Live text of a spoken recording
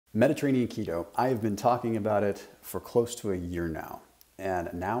Mediterranean keto, I have been talking about it for close to a year now. And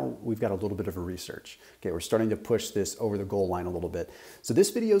now we've got a little bit of a research. Okay, we're starting to push this over the goal line a little bit. So this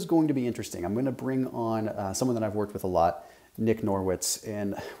video is going to be interesting. I'm going to bring on someone that I've worked with a lot, Nick Norwitz,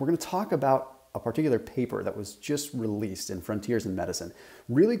 and we're going to talk about a particular paper that was just released in Frontiers in Medicine.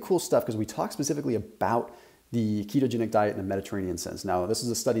 Really cool stuff because we talk specifically about the ketogenic diet in a Mediterranean sense. Now, this is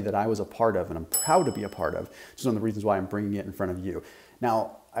a study that I was a part of and I'm proud to be a part of. It's one of the reasons why I'm bringing it in front of you.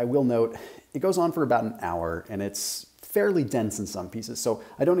 Now, I will note, it goes on for about an hour and it's fairly dense in some pieces. So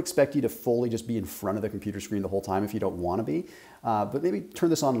I don't expect you to fully just be in front of the computer screen the whole time if you don't want to be. But maybe turn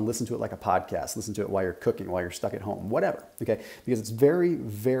this on and listen to it like a podcast. Listen to it while you're cooking, while you're stuck at home, whatever, okay? Because it's very,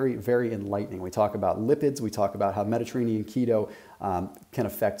 very, very enlightening. We talk about lipids. We talk about how Mediterranean keto can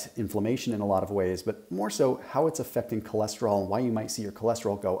affect inflammation in a lot of ways, but more so how it's affecting cholesterol and why you might see your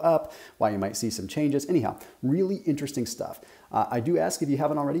cholesterol go up, why you might see some changes. Anyhow, really interesting stuff. I do ask if you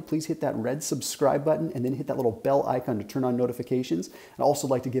haven't already, please hit that red subscribe button and then hit that little bell icon to turn on notifications. I'd also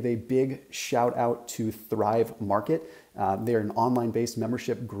like to give a big shout out to Thrive Market. They're an online-based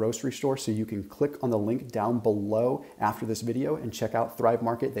membership grocery store, so you can click on the link down below after this video and check out Thrive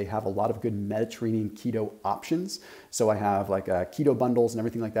Market. They have a lot of good Mediterranean keto options. So I have like keto bundles and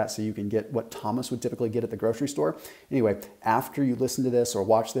everything like that, so you can get what Thomas would typically get at the grocery store. Anyway, after you listen to this or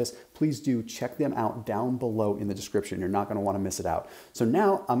watch this, please do check them out down below in the description. You're not going to want to miss it out. So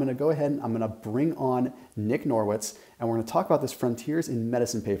now I'm going to go ahead and I'm going to bring on Nick Norwitz, and we're going to talk about this Frontiers in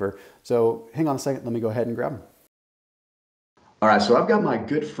Medicine paper. So hang on a second, let me go ahead and grab him. All right, so I've got my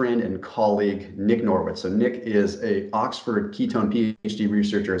good friend and colleague, Nick Norwitz. So Nick is a Oxford ketone PhD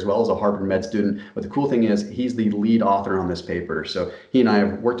researcher as well as a Harvard med student. But the cool thing is he's the lead author on this paper. So he and I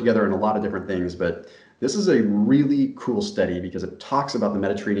have worked together in a lot of different things, but this is a really cool study because it talks about the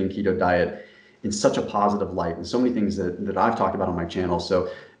Mediterranean keto diet in such a positive light and so many things that I've talked about on my channel. So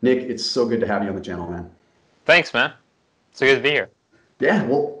Nick, it's so good to have you on the channel, man. Thanks, man. So good to be here. Yeah,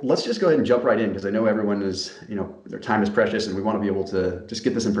 well, let's just go ahead and jump right in because I know everyone is, their time is precious and we want to be able to just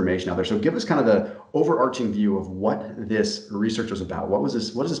get this information out there. So give us kind of the overarching view of what this research was about. What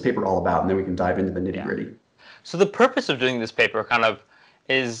is this paper all about? And then we can dive into the nitty gritty. So the purpose of doing this paper kind of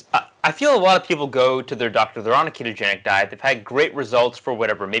is, I feel a lot of people go to their doctor, they're on a ketogenic diet, they've had great results for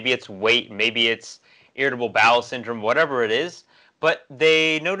whatever, maybe it's weight, maybe it's irritable bowel syndrome, whatever it is, but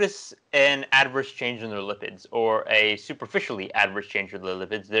they notice an adverse change in their lipids or a superficially adverse change in their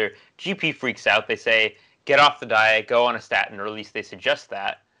lipids. Their GP freaks out. They say, get off the diet, go on a statin, or at least they suggest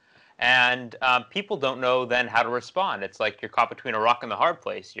that. And people don't know then how to respond. It's like you're caught between a rock and the hard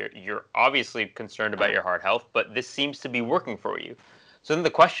place. You're obviously concerned about your heart health, but this seems to be working for you. So then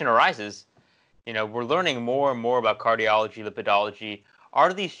the question arises, we're learning more and more about cardiology, lipidology.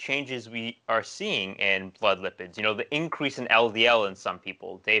 Are these changes we are seeing in blood lipids? The increase in LDL in some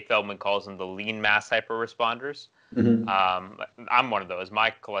people. Dave Feldman calls them the lean mass hyperresponders. Mm-hmm. I'm one of those.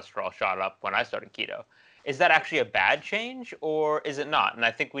 My cholesterol shot up when I started keto. Is that actually a bad change or is it not? And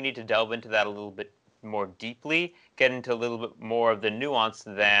I think we need to delve into that a little bit more deeply, get into a little bit more of the nuance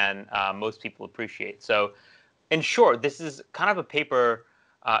than most people appreciate. So in short, this is kind of a paper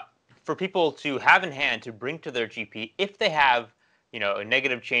for people to have in hand to bring to their GP if they have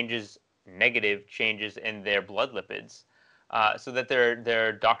negative changes in their blood lipids, so that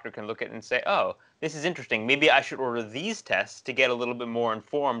their doctor can look at it and say, oh, this is interesting. Maybe I should order these tests to get a little bit more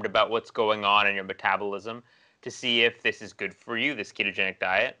informed about what's going on in your metabolism to see if this is good for you, this ketogenic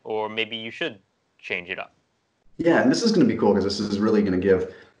diet, or maybe you should change it up. Yeah, and this is going to be cool because this is really going to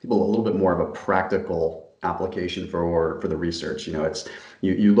give people a little bit more of a practical application for the research.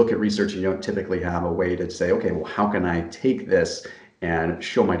 You look at research and you don't typically have a way to say, okay, well, how can I take this and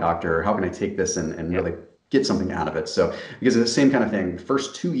show my doctor, how can I take this and really get something out of it? So because it's the same kind of thing, the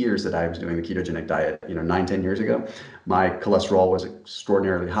first 2 years that I was doing the ketogenic diet, 9-10 years ago, my cholesterol was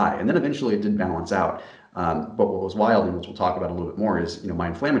extraordinarily high. And then eventually it did balance out. But what was wild, and which we'll talk about a little bit more, is my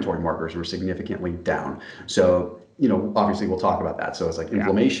inflammatory markers were significantly down. So obviously we'll talk about that. So it's like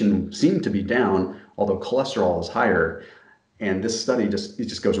inflammation seemed to be down, although cholesterol is higher. And this study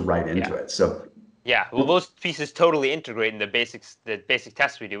just goes right into it. So yeah, well, those pieces totally integrate in the basic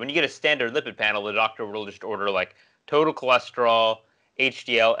tests we do. When you get a standard lipid panel, the doctor will just order like total cholesterol,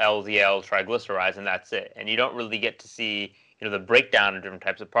 HDL, LDL, triglycerides, and that's it. And you don't really get to see the breakdown of different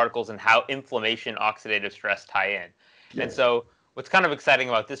types of particles and how inflammation, oxidative stress tie in. Yeah. And so what's kind of exciting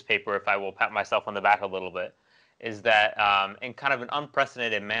about this paper, if I will pat myself on the back a little bit, is that in kind of an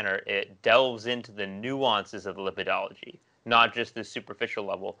unprecedented manner, it delves into the nuances of lipidology, not just the superficial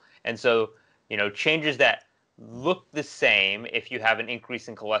level. And so changes that look the same if you have an increase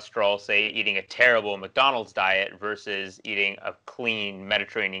in cholesterol, say eating a terrible McDonald's diet versus eating a clean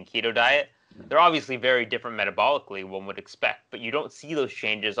Mediterranean keto diet. They're obviously very different metabolically, one would expect, but you don't see those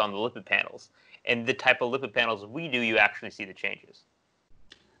changes on the lipid panels. And the type of lipid panels we do, you actually see the changes.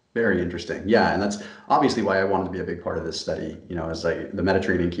 Very interesting. Yeah, and that's obviously why I wanted to be a big part of this study. As the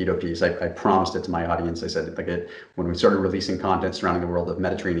Mediterranean keto piece, I promised it to my audience. I said, like, when we started releasing content surrounding the world of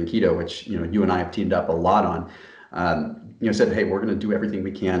Mediterranean keto, which you and I have teamed up a lot on, said, hey, we're going to do everything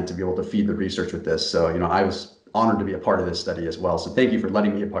we can to be able to feed the research with this. So I was honored to be a part of this study as well. So thank you for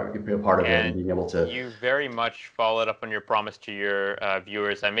letting me be a part of it and being able to. You very much followed up on your promise to your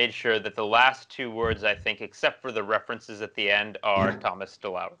viewers. I made sure that the last two words, I think, except for the references at the end, are Thomas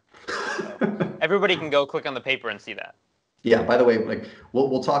DeLauer. So everybody can go click on the paper and see that. Yeah. By the way, like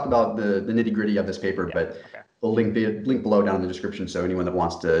we'll talk about the nitty gritty of this paper, but we'll link below down in the description. So anyone that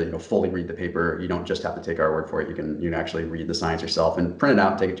wants to fully read the paper, you don't just have to take our word for it. You can actually read the science yourself and print it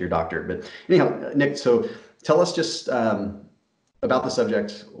out and take it to your doctor. But anyhow, Nick, so tell us just about the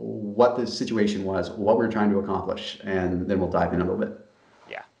subject, what the situation was, what we were trying to accomplish, and then we'll dive in a little bit.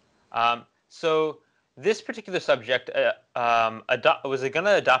 Yeah. So this particular subject was going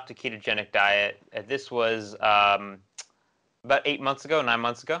to adopt a ketogenic diet. This was about 9 months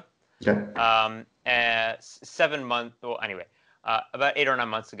ago. Okay. 7 months. Well, anyway, about 8 or 9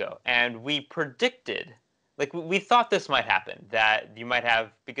 months ago, and we predicted. Like, we thought this might happen, that you might have,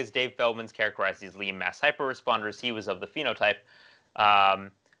 because Dave Feldman's characterized these lean mass hyperresponders, he was of the phenotype.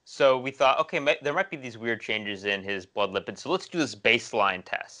 So we thought, okay, there might be these weird changes in his blood lipids. So let's do this baseline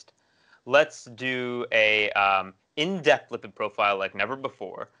test. Let's do a in-depth lipid profile like never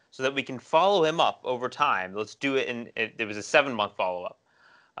before so that we can follow him up over time. Let's do it there was a 7-month follow-up.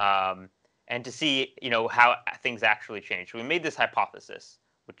 And to see, how things actually change. So we made this hypothesis,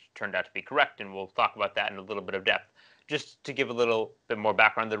 which turned out to be correct, and we'll talk about that in a little bit of depth. Just to give a little bit more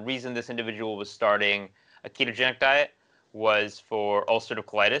background, the reason this individual was starting a ketogenic diet was for ulcerative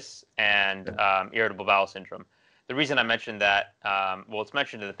colitis and irritable bowel syndrome. The reason I mentioned that, it's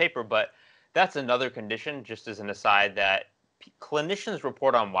mentioned in the paper, but that's another condition, just as an aside, that clinicians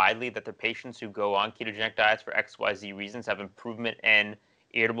report on widely, that the patients who go on ketogenic diets for XYZ reasons have improvement in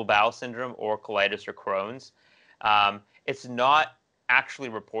irritable bowel syndrome or colitis or Crohn's. It's not actually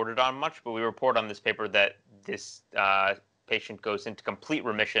reported on much, but we report on this paper that this patient goes into complete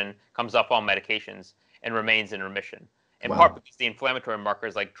remission, comes off all medications, and remains in remission. In part because the inflammatory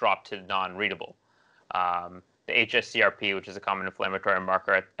markers drop to non-readable. The HSCRP, which is a common inflammatory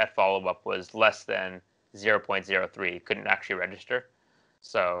marker at follow-up, was less than 0.03. Couldn't actually register.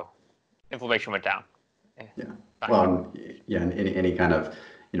 So inflammation went down. Yeah. Well, and any kind of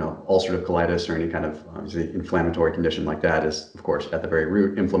ulcerative colitis or any kind of obviously inflammatory condition like that is, of course, at the very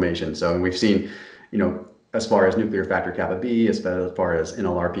root inflammation. So, and we've seen, as far as nuclear factor kappa B, as far as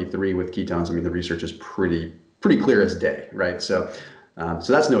NLRP3 with ketones, I mean, the research is pretty clear as day, right? So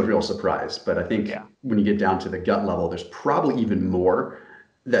that's no real surprise. But I think when you get down to the gut level, there's probably even more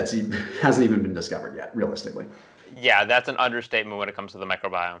that hasn't even been discovered yet, realistically. Yeah, that's an understatement when it comes to the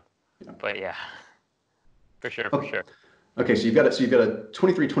microbiome. Yeah. But yeah, for sure. Okay, so you've got a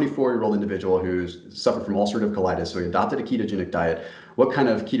 23, 24-year-old individual who's suffered from ulcerative colitis, so he adopted a ketogenic diet. What kind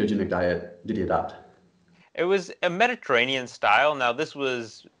of ketogenic diet did he adopt? It was a Mediterranean style. Now, this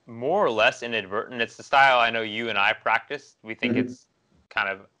was more or less inadvertent. It's the style I know you and I practice. We think it's kind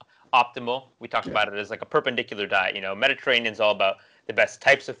of optimal. We talked about it as like a perpendicular diet. Mediterranean's all about the best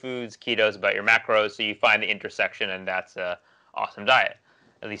types of foods. Keto's about your macros. So you find the intersection, and that's an awesome diet,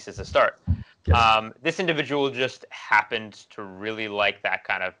 at least as a start. Yes. This individual just happened to really like that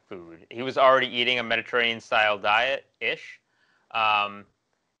kind of food. He was already eating a Mediterranean-style diet-ish.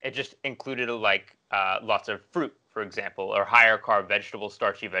 It just included lots of fruit, for example, or higher carb vegetable,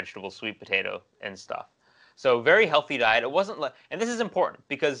 starchy vegetable, sweet potato, and stuff. So very healthy diet. It wasn't and this is important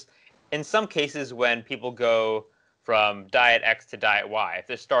because in some cases when people go from diet X to diet Y, if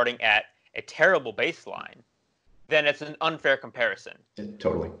they're starting at a terrible baseline, then it's an unfair comparison.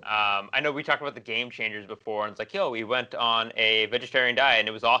 Totally. I know we talked about the game changers before, and it's like, we went on a vegetarian diet and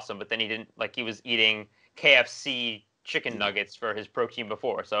it was awesome, but then he was eating KFC chicken nuggets for his protein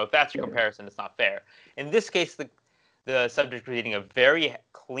before. So if that's your comparison, it's not fair. In this case, the subject was eating a very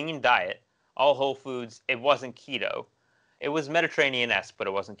clean diet, all whole foods. It wasn't keto. It was Mediterranean-esque, but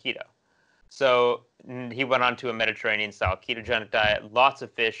it wasn't keto. So he went on to a Mediterranean-style ketogenic diet, lots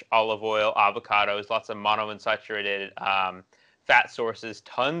of fish, olive oil, avocados, lots of monounsaturated fat sources,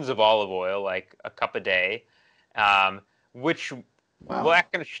 tons of olive oil, like a cup a day, which we'll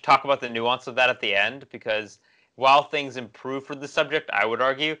actually talk about the nuance of that at the end, because while things improved for the subject, I would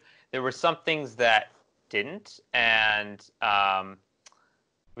argue, there were some things that didn't, and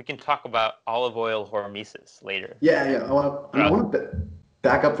we can talk about olive oil hormesis later. Yeah, yeah. Well, I want to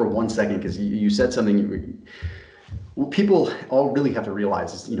back up for 1 second because you said something. What people all really have to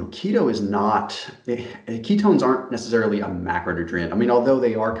realize is, keto is not, ketones aren't necessarily a macronutrient. I mean, although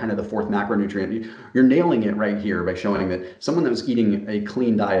they are kind of the fourth macronutrient, you're nailing it right here by showing that someone that was eating a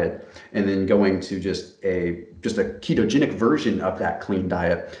clean diet and then going to just a ketogenic version of that clean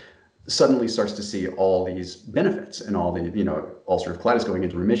diet suddenly starts to see all these benefits and all the, ulcerative colitis going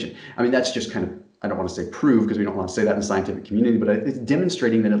into remission. I mean, that's just kind of, I don't want to say prove because we don't want to say that in the scientific community, but it's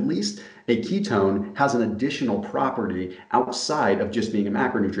demonstrating that at least a ketone has an additional property outside of just being a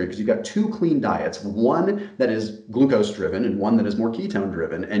macronutrient, because you've got two clean diets, one that is glucose driven and one that is more ketone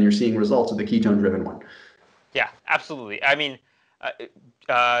driven, and you're seeing results of the ketone driven one. Yeah, absolutely. I mean,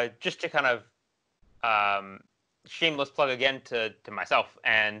 just to kind of shameless plug again to myself,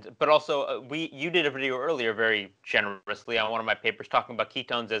 but also you did a video earlier very generously on one of my papers talking about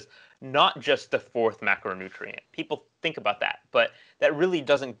ketones as not just the fourth macronutrient. People think about that, but that really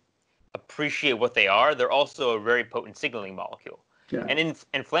doesn't appreciate what they are. They're also a very potent signaling molecule. Yeah. And in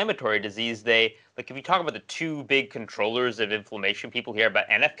inflammatory disease, if you talk about the two big controllers of inflammation, people hear about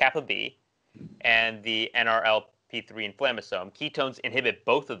NF-kappa B and the NRLP3 inflammasome. Ketones inhibit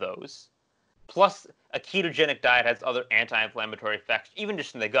both of those. Plus, a ketogenic diet has other anti-inflammatory effects, even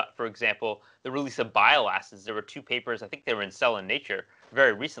just in the gut. For example, the release of bile acids. There were two papers, I think they were in Cell and Nature,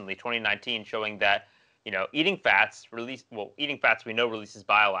 very recently, 2019, showing that eating fats we know releases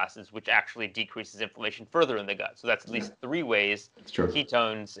bile acids, which actually decreases inflammation further in the gut. So that's at least three ways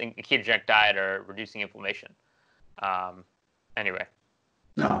ketones in a ketogenic diet are reducing inflammation. Anyway.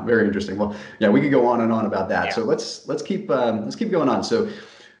 No, very interesting. Well, yeah, we could go on and on about that. Yeah. So let's keep going on.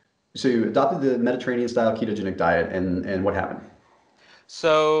 So you adopted the Mediterranean-style ketogenic diet, and what happened?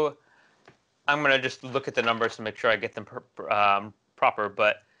 So I'm going to just look at the numbers to make sure I get them proper.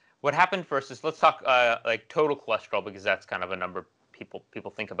 But what happened first is, let's talk like total cholesterol, because that's kind of a number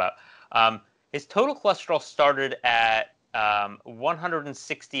people think about. His total cholesterol started at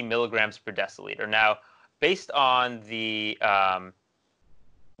 160 milligrams per deciliter. Now, based on the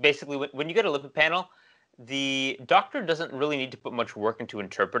basically, when you get a lipid panel, the doctor doesn't really need to put much work into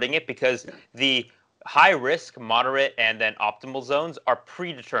interpreting it, because the high risk, moderate, and then optimal zones are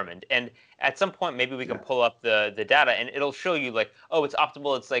predetermined. And at some point, maybe we can pull up the data, and it'll show you like, oh, it's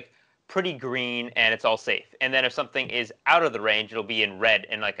optimal. It's like pretty green, and it's all safe. And then if something is out of the range, it'll be in red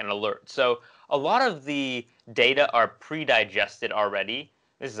and like an alert. So a lot of the data are pre-digested already.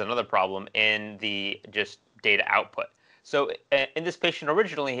 This is another problem in the just data output. So in this patient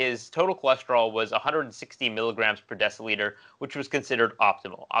originally, his total cholesterol was 160 milligrams per deciliter, which was considered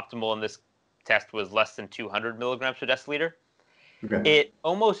optimal. Optimal in this test was less than 200 milligrams per deciliter. Okay. It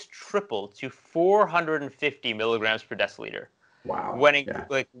almost tripled to 450 milligrams per deciliter. Wow. When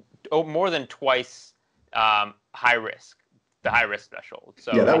more than twice high risk, the high risk threshold.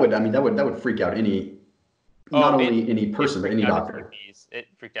 So yeah, that would freak out any person, but any doctor. It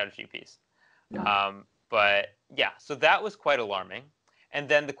freaked out GPs. Yeah. But yeah, so that was quite alarming. And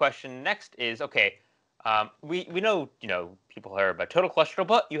then the question next is, okay, we know, people hear about total cholesterol,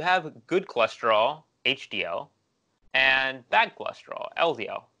 but you have good cholesterol, HDL, and bad cholesterol,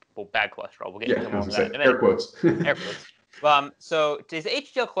 LDL. Well, bad cholesterol. We'll get into more of that. Air quotes. Air quotes. So his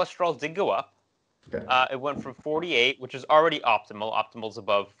HDL cholesterol did go up. Okay. It went from 48, which is already optimal. Optimal's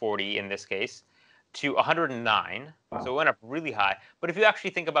above 40 in this case, to 109. Wow. So it went up really high. But if you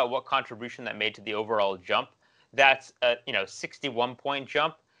actually think about what contribution that made to the overall jump, that's a 61-point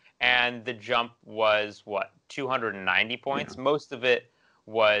jump, and the jump was 290 points. Yeah. Most of it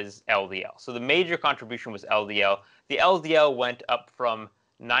was LDL. So the major contribution was LDL. The LDL went up from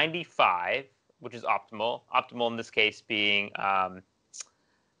 95, which is optimal. Optimal in this case being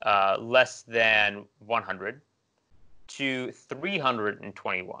less than 100, to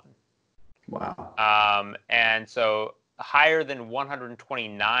 321. Wow. And so higher than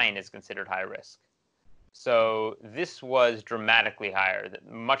 129 is considered high risk. So this was dramatically higher,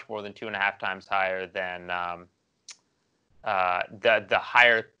 much more than 2.5 times higher than the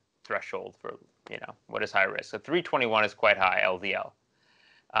higher threshold for what is high risk. So 321 is quite high LDL.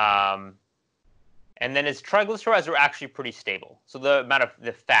 And then his triglycerides were actually pretty stable. So the amount of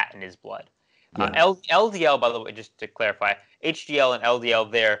the fat in his blood. Yeah. LDL, by the way, just to clarify, HDL and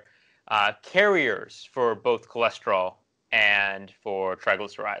LDL, they're carriers for both cholesterol and for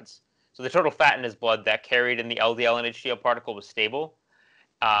triglycerides. So the total fat in his blood that carried in the LDL and HDL particle was stable,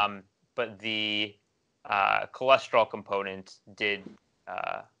 but the cholesterol component did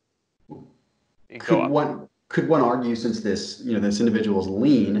go up. Could one argue, since this individual is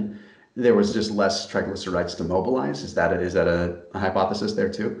lean there was just less triglycerides to mobilize. Is that a hypothesis there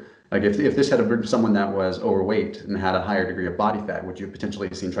too? Like if this had been someone that was overweight and had a higher degree of body fat, would you have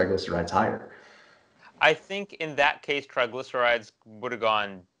potentially seen triglycerides higher? I think in that case, triglycerides would have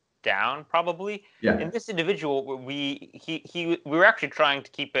gone down probably. Yeah. In this individual, we were actually trying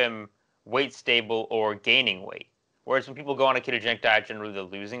to keep him weight stable or gaining weight. Whereas when people go on a ketogenic diet, generally they're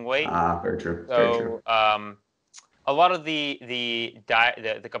losing weight. Ah, very true. Very true. So a lot of the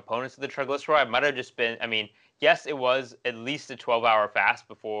diet, the components of the triglyceride might have just been. I mean, yes, it was at least a 12-hour fast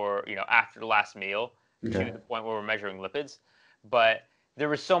before, after the last meal, to Okay. the point where we're measuring lipids, but there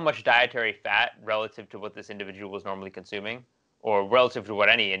was so much dietary fat relative to what this individual was normally consuming, or relative to what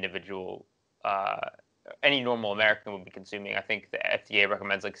uh, any normal American would be consuming. I think the FDA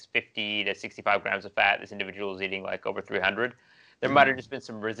recommends like 50 to 65 grams of fat. This individual is eating like over 300. There might have just been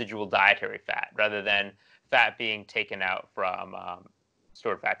some residual dietary fat rather than fat being taken out from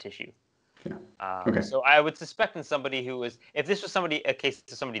stored fat tissue. Yeah. Okay. So I would suspect in somebody if this was a case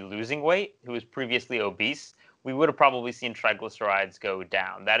of somebody losing weight who was previously obese, we would have probably seen triglycerides go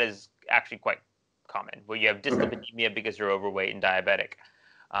down. That is actually quite common, where you have Okay. dyslipidemia because you're overweight and diabetic.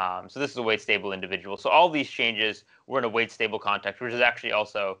 So this is a weight stable individual. So all these changes were in a weight stable context, which is actually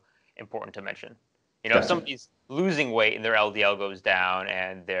also important to mention. If Gotcha. somebody's losing weight and their LDL goes down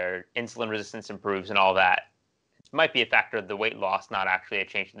and their insulin resistance improves and all that, it might be a factor of the weight loss, not actually a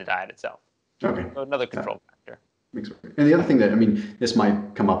change in the diet itself. Okay. So another control factor. And the other thing that, I mean, this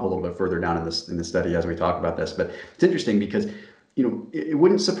might come up a little bit further down in the study as we talk about this, but it's interesting because, it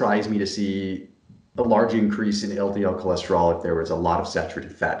wouldn't surprise me to see a large increase in LDL cholesterol if there was a lot of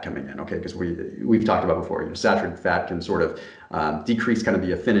saturated fat coming in, okay? Because we've talked about before, saturated fat can sort of decrease kind of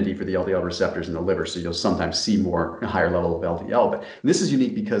the affinity for the LDL receptors in the liver, so you'll sometimes see a higher level of LDL. But this is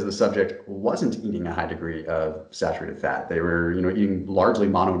unique because the subject wasn't eating a high degree of saturated fat. They were, eating largely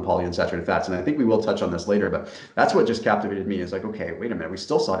mono and polyunsaturated fats, and I think we will touch on this later. But that's what just captivated me. Is like, okay, wait a minute, we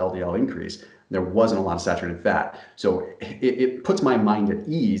still saw LDL increase. There wasn't a lot of saturated fat, so it puts my mind at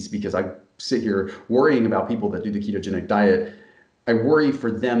ease because I sit here worrying about people that do the ketogenic diet. I worry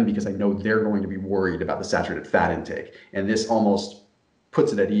for them because I know they're going to be worried about the saturated fat intake. And this almost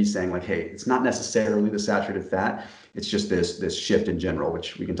puts it at ease, saying like, hey, it's not necessarily the saturated fat. It's just this shift in general,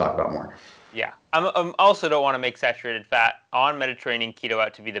 which we can talk about more. Yeah. I'm also don't want to make saturated fat on Mediterranean keto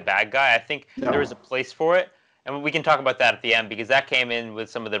out to be the bad guy. I think there is No. a place for it. And we can talk about that at the end because that came in with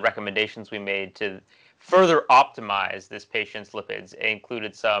some of the recommendations we made to further optimize this patient's lipids. It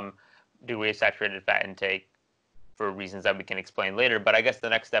included some degree of saturated fat intake for reasons that we can explain later. But I guess the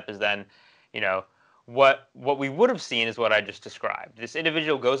next step is then, what we would have seen is what I just described. This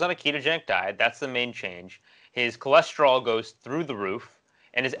individual goes on a ketogenic diet. That's the main change. His cholesterol goes through the roof,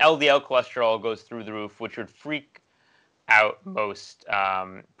 and his LDL cholesterol goes through the roof, which would freak out most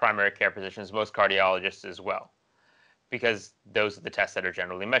primary care physicians, most cardiologists as well, because those are the tests that are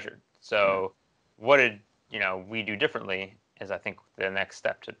generally measured. So what did we do differently is I think the next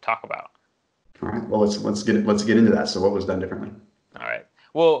step to talk about. All right. Well, let's get into that. So what was done differently? All right.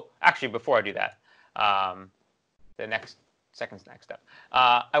 Well, actually, before I do that, the next step,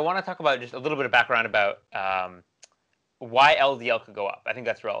 I want to talk about just a little bit of background about why LDL could go up. I think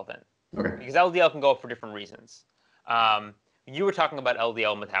that's relevant. Okay. Because LDL can go up for different reasons. You were talking about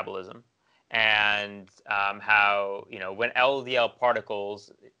LDL metabolism and how, when LDL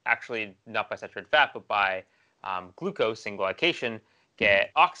particles, actually not by saturated fat, but by glucose and glycation,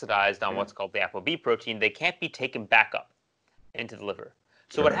 get oxidized on what's called the ApoB protein, they can't be taken back up into the liver.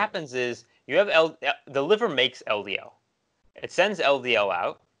 So what happens is you have the liver makes LDL. It sends LDL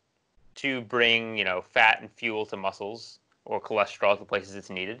out to bring, fat and fuel to muscles or cholesterol to places it's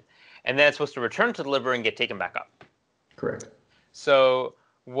needed. And then it's supposed to return to the liver and get taken back up. Correct. So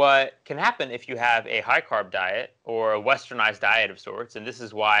what can happen if you have a high carb diet or a westernized diet of sorts, and this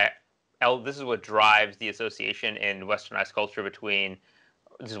is what drives the association in westernized culture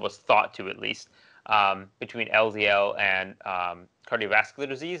this is what's thought to at least, between LDL and cardiovascular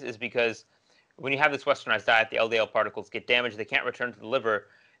disease, is because when you have this westernized diet, the LDL particles get damaged, they can't return to the liver,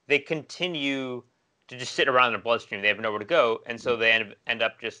 they continue to just sit around in the bloodstream, they have nowhere to go, and so they end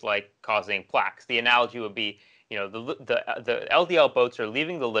up just like causing plaques. The analogy would be, the LDL boats are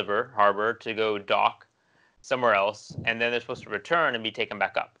leaving the liver harbor to go dock somewhere else, and then they're supposed to return and be taken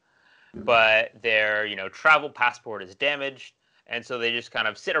back up. But their, travel passport is damaged, and so they just kind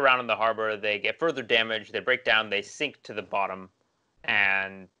of sit around in the harbor. They get further damaged, they break down, they sink to the bottom,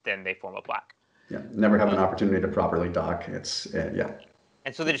 and then they form a plaque. Yeah. Never have an opportunity to properly dock. It's yeah.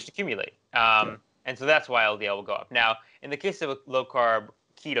 And so they just accumulate. And so that's why LDL will go up. Now, in the case of a low-carb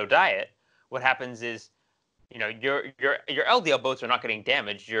keto diet, what happens is your LDL boats are not getting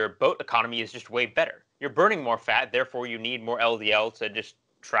damaged. Your boat economy is just way better. You're burning more fat, therefore you need more LDL to just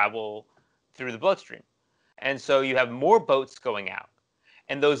travel through the bloodstream. And so you have more boats going out.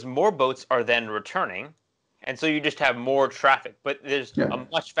 And those more boats are then returning. And so you just have more traffic, but there's Yeah. a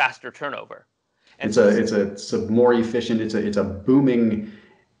much faster turnover. And It's a more efficient, it's a booming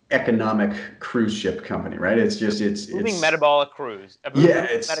economic cruise ship company, right? It's moving metabolic cruise, a yeah,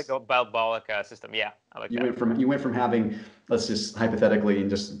 moving it's metabolic system. Yeah, I like that. you went from having, let's just hypothetically in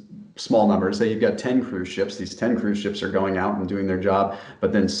just small numbers, say you've got 10 cruise ships. These 10 cruise ships are going out and doing their job,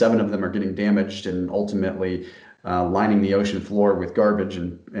 but then 7 of them are getting damaged and ultimately lining the ocean floor with garbage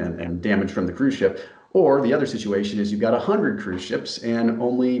and damage from the cruise ship. Or the other situation is you've got 100 cruise ships and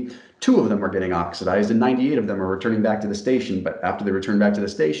only 2 of them are getting oxidized and 98 of them are returning back to the station. But after they return back to the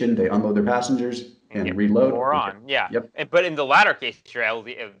station, they unload their passengers and reload. More on, yeah. Yep. But in the latter case, your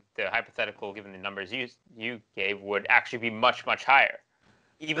LD, the hypothetical, given the numbers you gave, would actually be much, much higher,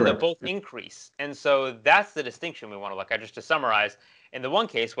 even Correct. though both increase. And so that's the distinction we want to look at. Just to summarize, in the one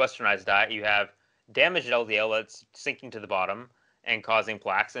case, westernized diet, you have damaged LDL that's sinking to the bottom and causing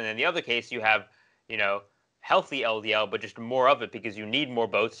plaques. And in the other case, you have, healthy LDL, but just more of it because you need more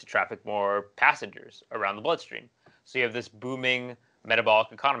boats to traffic more passengers around the bloodstream. So you have this booming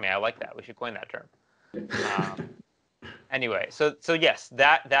metabolic economy. I like that. We should coin that term. Anyway, so yes,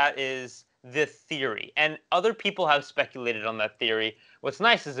 that is the theory, and other people have speculated on that theory. What's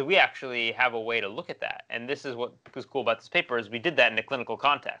nice is that we actually have a way to look at that, and this is what was cool about this paper is we did that in a clinical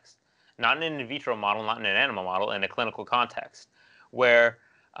context, not in an in vitro model, not in an animal model, in a clinical context, where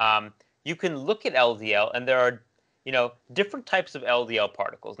you can look at LDL, and there are different types of LDL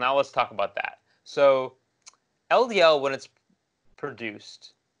particles. Now let's talk about that. So LDL, when it's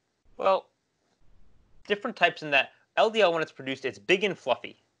produced, well, different types in that LDL, when it's produced, it's big and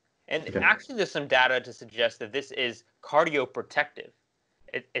fluffy. And actually, there's some data to suggest that this is cardioprotective.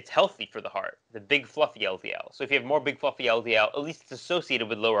 It's healthy for the heart, the big fluffy LDL. So if you have more big fluffy LDL, at least it's associated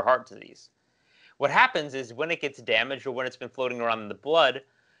with lower heart disease. What happens is when it gets damaged or when it's been floating around in the blood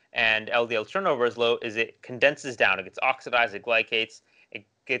and LDL turnover is low, is it condenses down. It gets oxidized, it glycates, it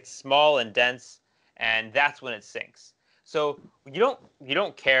gets small and dense, and that's when it sinks. So you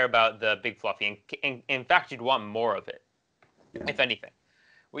don't care about the big fluffy, and in fact, you'd want more of it, if anything.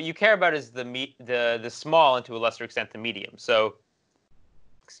 What you care about is the small, and to a lesser extent the medium. So,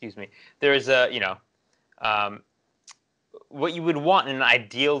 excuse me. There's what you would want in an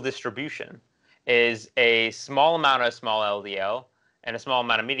ideal distribution is a small amount of small LDL and a small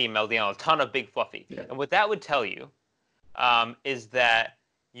amount of medium LDL, a ton of big fluffy. Yeah. And what that would tell you is that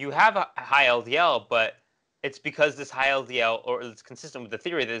you have a high LDL, but it's because this high LDL, or it's consistent with the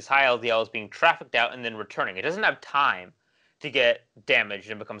theory that this high LDL is being trafficked out and then returning. It doesn't have time to get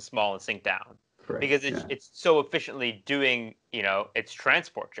damaged and become small and sink down. Correct. Because it's so efficiently doing, its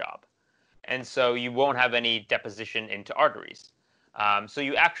transport job. And so you won't have any deposition into arteries. So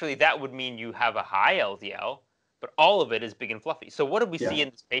that would mean you have a high LDL, but all of it is big and fluffy. So what did we see in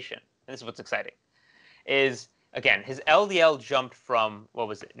this patient? And this is what's exciting. Is, again, his LDL jumped from,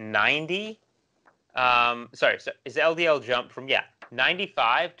 90? His LDL jumped from,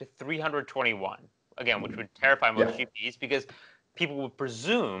 95 to 321. Again, which would terrify most GPs because people would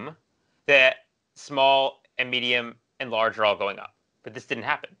presume that small and medium and large are all going up. But this didn't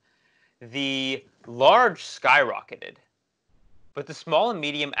happen. The large skyrocketed, but the small and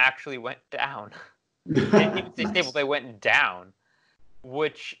medium actually went down. They didn't even stay stable. They went down,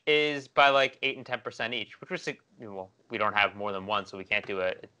 which is by like 8 and 10% each, which was, we don't have more than one, so we can't do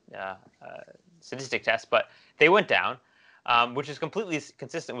a statistic test, but they went down, which is completely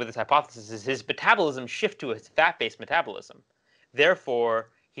consistent with this hypothesis, is his metabolism shift to a fat-based metabolism. Therefore,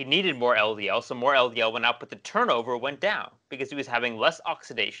 he needed more LDL, so more LDL went out, but the turnover went down because he was having less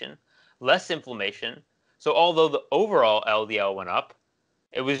oxidation, less inflammation. So although the overall LDL went up,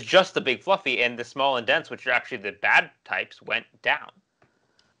 it was just the big fluffy, and the small and dense, which are actually the bad types, went down.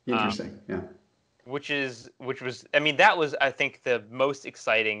 Interesting, Which was, that was, I think, the most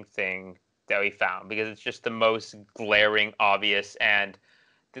exciting thing that we found, because it's just the most glaring, obvious, and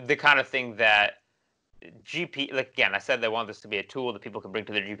the kind of thing that GP, like, again, I said they want this to be a tool that people can bring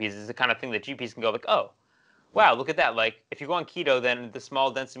to their GPs. It's the kind of thing that GPs can go like, oh, wow, look at that. Like, if you go on keto, then the small,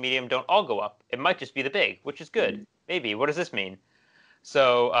 dense, and medium don't all go up. It might just be the big, which is good. Maybe. What does this mean?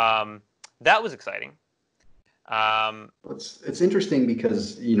 So that was exciting. It's interesting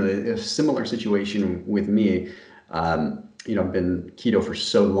because, a similar situation with me, I've been keto for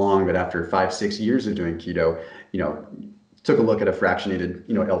so long that after 5-6 years of doing keto, took a look at a fractionated,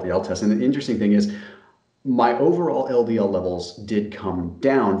 LDL test. And the interesting thing is my overall LDL levels did come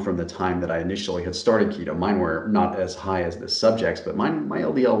down from the time that I initially had started keto. Mine were not as high as the subjects, but my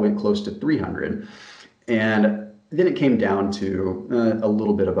LDL went close to 300. And then it came down to a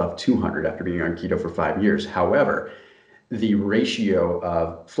little bit above 200 after being on keto for 5 years. However, the ratio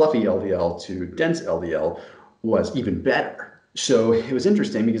of fluffy LDL to dense LDL was even better. So it was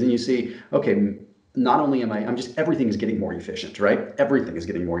interesting because then you see, okay, not only I'm just, everything is getting more efficient, right? Everything is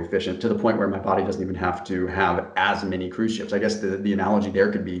getting more efficient to the point where my body doesn't even have to have as many cruise ships. I guess the analogy there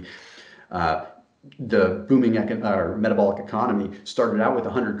could be uh, the booming or metabolic economy started out with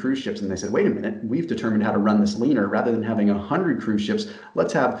 100 cruise ships, and they said, wait a minute, we've determined how to run this leaner. Rather than having 100 cruise ships,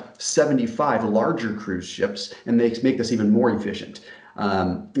 let's have 75 larger cruise ships, and they make this even more efficient.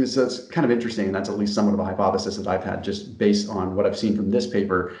 So it's kind of interesting, and that's at least somewhat of a hypothesis that I've had just based on what I've seen from this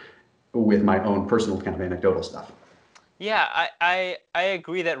paper with my own personal kind of anecdotal stuff. Yeah, I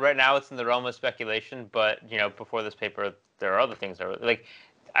agree that right now it's in the realm of speculation, but before this paper, there are other things that are like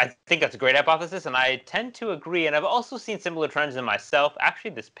I think that's a great hypothesis, and I tend to agree. And I've also seen similar trends in myself,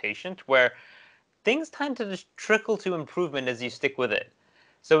 actually this patient, where things tend to just trickle to improvement as you stick with it.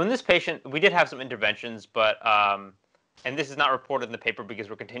 So in this patient, we did have some interventions, but and this is not reported in the paper because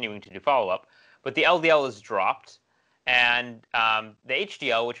we're continuing to do follow-up, but the LDL is dropped, and the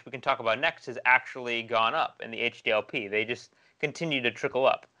HDL, which we can talk about next, has actually gone up in the HDLP. They just continue to trickle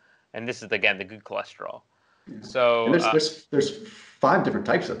up, and this is again the good cholesterol. Yeah. And So there's 5 different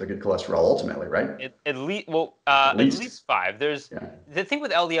types of the good cholesterol ultimately, right? at least, well, At at least. least five. There's Yeah. the thing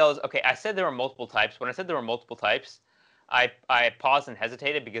with LDL is, okay, I said there were multiple types. When I said there were multiple types, I paused and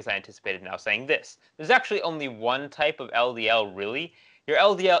hesitated because I anticipated now saying this. There's actually only one type of LDL, really. Your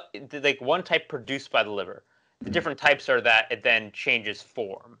LDL, like one type produced by the liver. The different types are that it then changes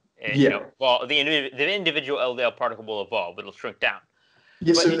form. Yeah. Well, the individual LDL particle will evolve. It'll shrink down.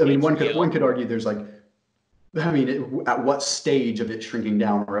 Yeah. But So I in mean, HDL, one could argue there's like, I mean, at what stage of it shrinking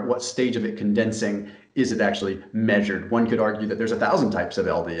down or at what stage of it condensing is it actually measured? One could argue that there's 1,000 types of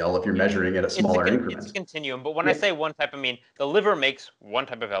LDL if you're measuring it at smaller it's a increments. continuum. But when I Yeah. say one type, I mean the liver makes one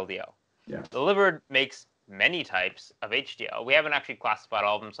type of LDL. Yeah. The liver makes many types of HDL. We haven't actually classified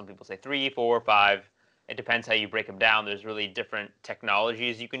all of them. Some people say 3, 4, 5. It depends how you break them down. There's really different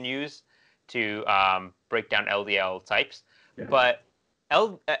technologies you can use to break down LDL types. Yeah. But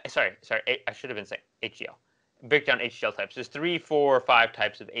sorry, I should have been saying HDL. Break down HDL types. There's 3, 4, 5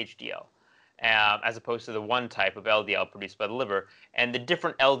 types of HDL, as opposed to the one type of LDL produced by the liver. And the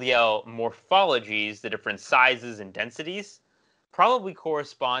different LDL morphologies, the different sizes and densities, probably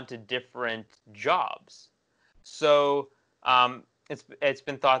correspond to different jobs. So it's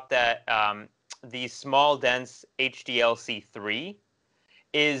been thought that the small dense HDL-C3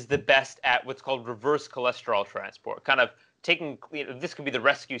 is the best at what's called reverse cholesterol transport, kind of taking, this could be the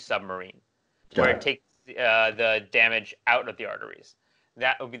rescue submarine, where it takes the damage out of the arteries.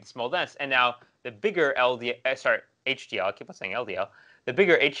 That would be the small dense. And now the bigger HDL, I keep on saying LDL, the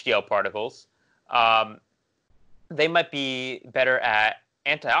bigger HDL particles, they might be better at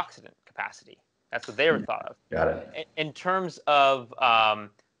antioxidant capacity. That's what they were thought of. Got it. In terms of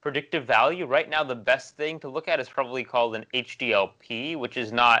predictive value, right now the best thing to look at is probably called an HDLP, which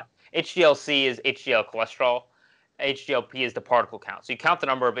is not, HDLC is HDL cholesterol. HDLP is the particle count. So you count the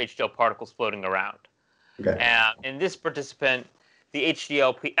number of HDL particles floating around. Okay. And in this participant, the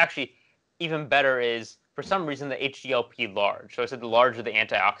HDLP, actually even better is, for some reason, the HDLP large. So I said the large are the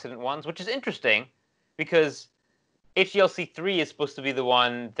antioxidant ones, which is interesting because HDL-C3 is supposed to be the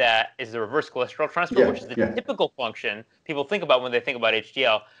one that is the reverse cholesterol transfer, which is the typical function people think about when they think about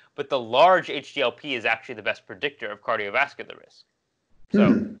HDL. But the large HDLP is actually the best predictor of cardiovascular risk.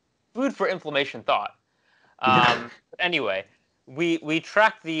 So food for inflammation thought. Anyway, we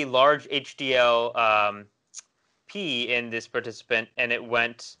tracked the large HDL P in this participant, and it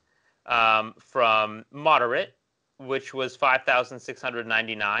went from moderate, which was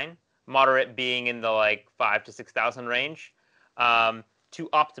 5,699, moderate being in the like 5 to 6,000 range, to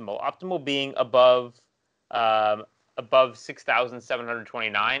optimal. Optimal being above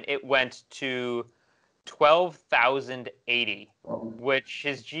 6,729. It went to 12,080, which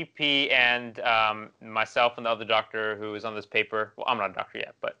his GP and myself and the other doctor who was on this paper, well, I'm not a doctor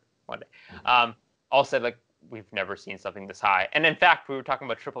yet, but one day, all said, like, we've never seen something this high. And in fact, we were talking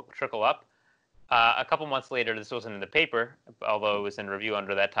about trickle up. A couple months later, this wasn't in the paper, although it was in review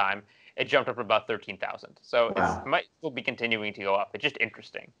under that time, it jumped up to about 13,000. So it might still be continuing to go up. It's just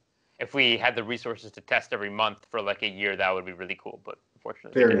interesting. If we had the resources to test every month for like a year, that would be really cool. But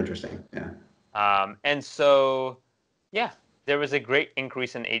unfortunately, very interesting. Yeah. And so, yeah, there was a great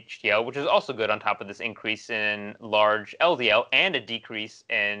increase in HDL, which is also good on top of this increase in large LDL and a decrease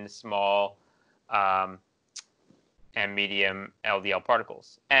in small and medium LDL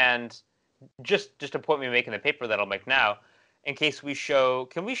particles. And just a point we make in the paper that I'll make now, in case we show,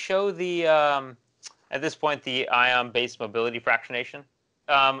 can we show the at this point the ion-based mobility fractionation?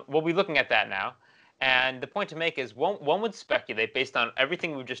 We'll be looking at that now. And the point to make is one would speculate based on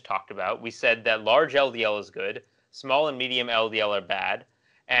everything we just talked about. We said that large LDL is good, small and medium LDL are bad,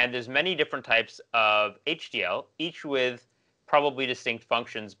 and there's many different types of HDL, each with probably distinct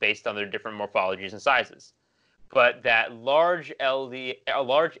functions based on their different morphologies and sizes. But that large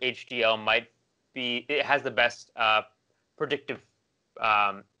HDL might be, it has the best predictive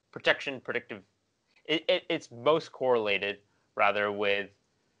predictive, it's most correlated rather with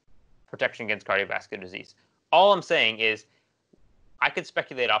protection against cardiovascular disease. All I'm saying is I could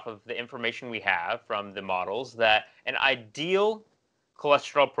speculate off of the information we have from the models that an ideal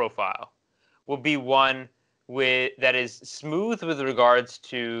cholesterol profile will be one that is smooth with regards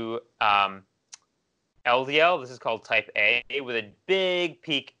to LDL. This is called type A, with a big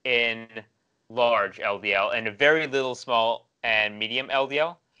peak in large LDL and a very little small and medium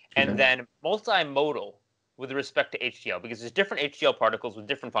LDL, and then multimodal with respect to HDL, because there's different HDL particles with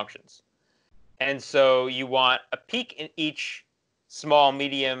different functions. And so you want a peak in each small,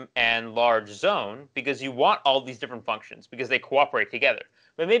 medium, and large zone because you want all these different functions because they cooperate together.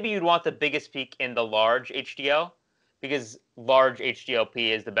 But maybe you'd want the biggest peak in the large HDL because large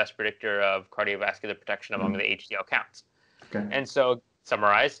HDLP is the best predictor of cardiovascular protection among the HDL counts. And so,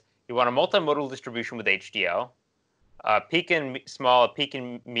 summarize, you want a multimodal distribution with HDL, a peak in small, a peak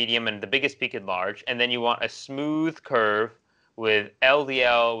in medium, and the biggest peak in large, and then you want a smooth curve with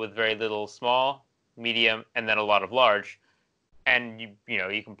LDL with very little small, medium, and then a lot of large. And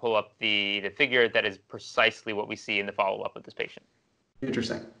you can pull up the figure that is precisely what we see in the follow-up with this patient.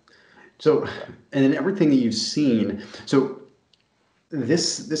 Interesting. So, and then everything that you've seen, so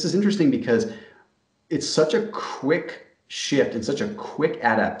this is interesting because it's such a quick shift and such a quick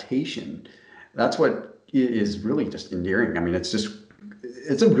adaptation. That's what is really just endearing. I mean, it's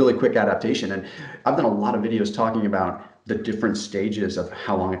a really quick adaptation. And I've done a lot of videos talking about the different stages of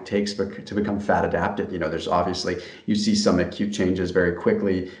how long it takes to become fat adapted. There's obviously, you see some acute changes very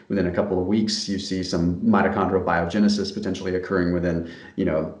quickly within a couple of weeks. You see some mitochondrial biogenesis potentially occurring within,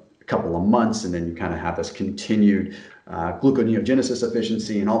 a couple of months. And then you kind of have this continued gluconeogenesis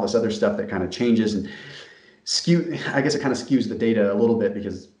efficiency and all this other stuff that kind of changes and I guess it kind of skews the data a little bit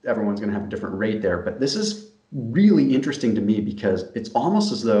because everyone's going to have a different rate there. But this is really interesting to me because it's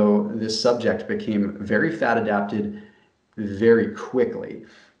almost as though this subject became very fat adapted very quickly.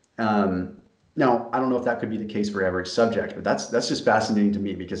 Now, I don't know if that could be the case for every subject, but that's just fascinating to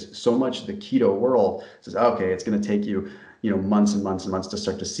me because so much of the keto world says, okay, it's going to take you, months and months and months to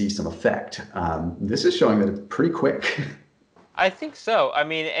start to see some effect. This is showing that it's pretty quick. I think so. I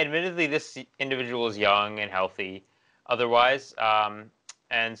mean, admittedly, this individual is young and healthy otherwise.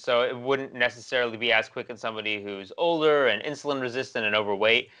 And so it wouldn't necessarily be as quick in somebody who's older and insulin resistant and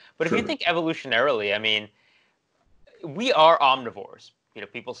overweight. But if you think evolutionarily, I mean, we are omnivores.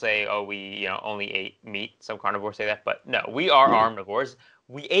 People say, oh, we only ate meat. Some carnivores say that, but no, we are omnivores.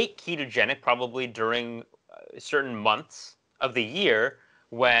 We ate ketogenic probably during certain months of the year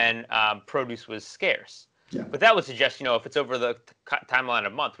when produce was scarce. But that would suggest, if it's over the timeline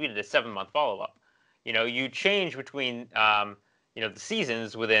of month, we did a 7-month follow-up. You change between, the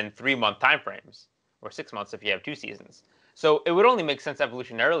seasons within 3-month timeframes, or 6 months if you have 2 seasons. So it would only make sense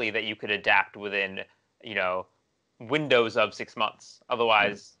evolutionarily that you could adapt within, windows of 6 months.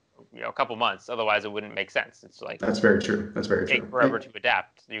 Otherwise, a couple months. Otherwise, it wouldn't make sense. It's like that's very true. That's very true. Take forever to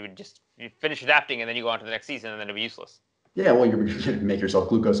adapt. You finish adapting, and then you go on to the next season, and then it'll be useless. Yeah, well, you're going to make yourself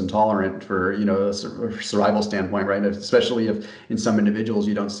glucose intolerant for, a survival standpoint, right? Especially if in some individuals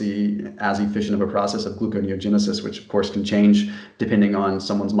you don't see as efficient of a process of gluconeogenesis, which of course can change depending on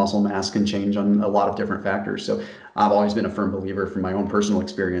someone's muscle mass, can change on a lot of different factors. So I've always been a firm believer from my own personal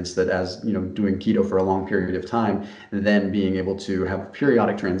experience that as, doing keto for a long period of time, then being able to have a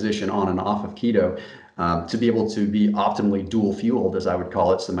periodic transition on and off of keto, to be able to be optimally dual fueled, as I would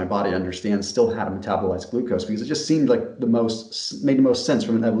call it, so my body understands still how to metabolize glucose, because it just seemed like made the most sense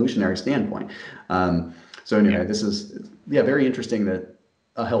from an evolutionary standpoint. So anyway, this is very interesting that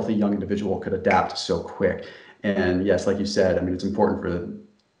a healthy young individual could adapt so quick. And yes, like you said, I mean, it's important for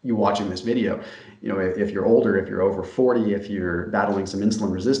you watching this video. If you're older, if you're over 40, if you're battling some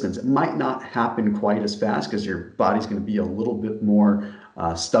insulin resistance, it might not happen quite as fast because your body's going to be a little bit more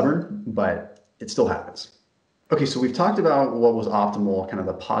stubborn, but it still happens. Okay, so we've talked about what was optimal, kind of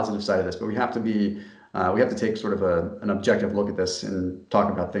the positive side of this, but we have to take sort of an objective look at this and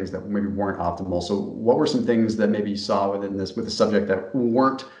talk about things that maybe weren't optimal. So what were some things that maybe you saw with the subject that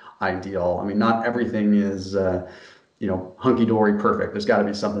weren't ideal? I mean, not everything is hunky-dory perfect. There's got to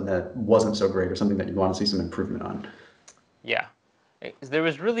be something that wasn't so great or something that you want to see some improvement on. Yeah. There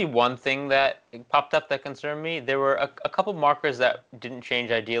was really one thing that popped up that concerned me. There were a couple markers that didn't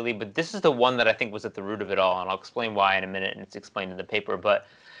change ideally, but this is the one that I think was at the root of it all, and I'll explain why in a minute, and it's explained in the paper. But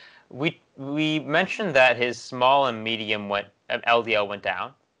we mentioned that his small and medium LDL went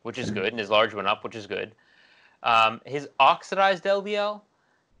down, which is good, and his large went up, which is good. His oxidized LDL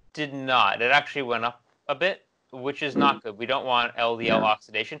did not. It actually went up a bit, which is not good. We don't want LDL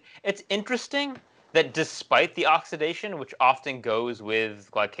oxidation. It's interesting that despite the oxidation, which often goes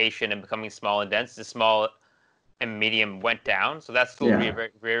with glycation and becoming small and dense, the small and medium went down. So that's still very,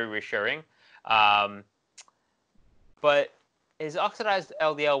 very reassuring. But his oxidized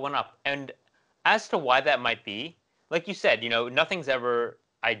LDL went up. And as to why that might be, like you said, nothing's ever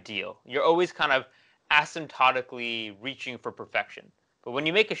ideal. You're always kind of asymptotically reaching for perfection. But when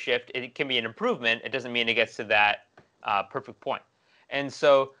you make a shift, it can be an improvement. It doesn't mean it gets to that perfect point. And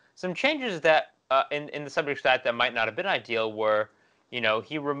so some changes that in the subject's diet that might not have been ideal were,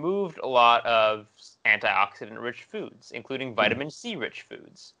 he removed a lot of antioxidant-rich foods, including vitamin C-rich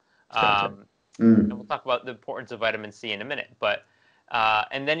foods. And we'll talk about the importance of vitamin C in a minute. But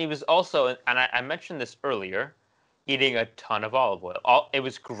and then he was also, and I mentioned this earlier, eating a ton of olive oil. It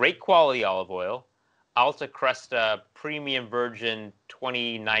was great quality olive oil. Alta Cresta Premium Virgin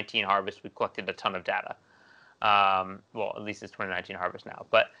 2019 harvest. We collected a ton of data. Well, at least it's 2019 harvest now.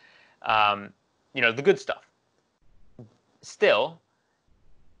 But the good stuff. Still,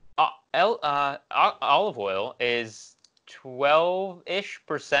 olive oil is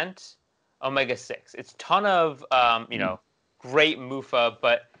 12-ish% omega-6. It's a ton of, great MUFA,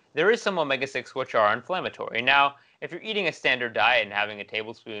 but there is some omega-6 which are inflammatory. Now, if you're eating a standard diet and having a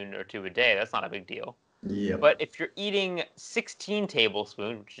tablespoon or two a day, that's not a big deal. Yep. But if you're eating 16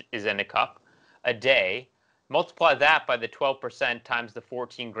 tablespoons, which is in a cup, a day, multiply that by the 12% times the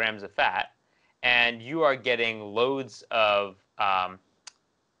 14 grams of fat, and you are getting loads of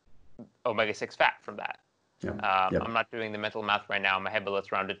omega-6 fat from that. I'm not doing the mental math right now in my head, but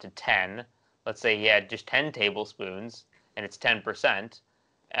let's round it to 10. Let's say he had just 10 tablespoons, and it's 10%.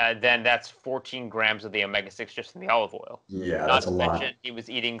 Then that's 14 grams of the omega-6 just in the olive oil. Yeah, not that's a lot. Mention, he was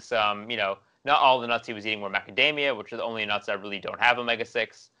eating some, not all the nuts he was eating were macadamia, which are the only nuts that really don't have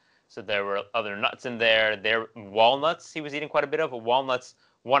omega-6. So there were other nuts in there. Walnuts he was eating quite a bit of. Walnuts,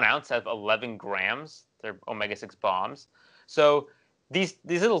 1 ounce, have 11 grams. They're omega-6 bombs. So these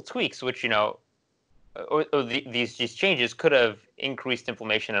little tweaks, which, these changes could have increased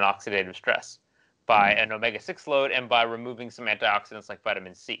inflammation and oxidative stress by an omega-6 load and by removing some antioxidants like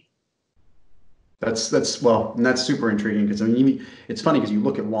vitamin C. That's super intriguing because it's funny because you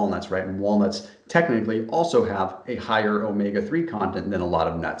look at walnuts, right? And walnuts technically also have a higher omega-3 content than a lot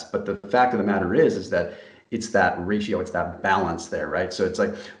of nuts. But the fact of the matter is that it's that ratio, it's that balance there, right? So it's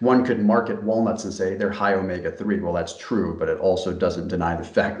like one could market walnuts and say they're high omega-3. Well, that's true, but it also doesn't deny the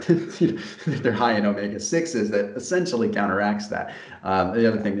fact that they're high in omega-6s that essentially counteracts that. The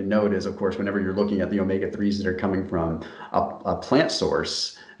other thing to note is, of course, whenever you're looking at the omega-3s that are coming from a plant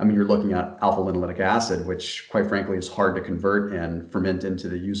source, you're looking at alpha linoleic acid, which quite frankly is hard to convert and ferment into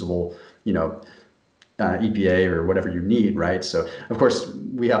the usable, EPA or whatever you need, right? So, of course,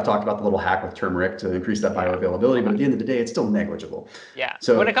 we have talked about the little hack with turmeric to increase that bioavailability, but at the end of the day, it's still negligible. Yeah.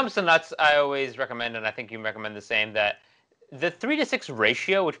 So when it comes to nuts, I always recommend, and I think you recommend the same, that the 3-to-6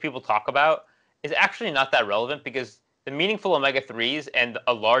 ratio, which people talk about, is actually not that relevant because the meaningful omega-3s and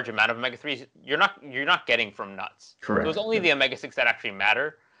a large amount of omega-3s, you're not getting from nuts. Correct. So it's only the omega-6 that actually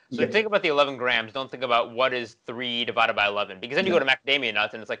matter. So think about the 11 grams. Don't think about what is 3 divided by 11. Because then you go to macadamia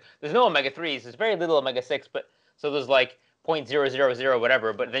nuts and it's like, there's no omega-3s. There's very little omega-6. But so there's like 0.000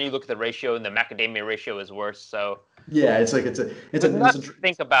 whatever. But then you look at the ratio and the macadamia ratio is worse. So yeah, it's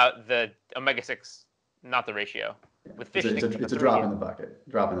think about the omega-6, not the ratio. With fish, it's a drop in the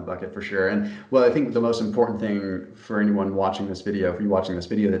bucket for sure. And well, I think the most important thing for anyone watching this video,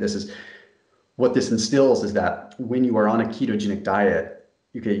 what this instills is that when you are on a ketogenic diet,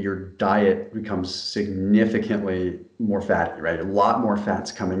 your diet becomes significantly more fatty, right? A lot more fat's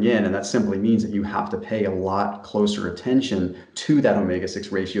coming in, and that simply means that you have to pay a lot closer attention to that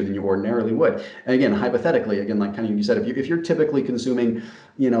omega-6 ratio than you ordinarily would. And again, hypothetically, like kind of you said, if you're typically consuming,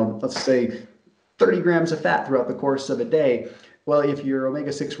 let's say 30 grams of fat throughout the course of a day, well, if your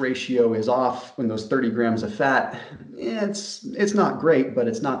omega-6 ratio is off when those 30 grams of fat, it's not great, but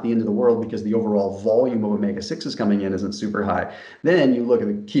it's not the end of the world because the overall volume of omega-6s coming in isn't super high. Then you look at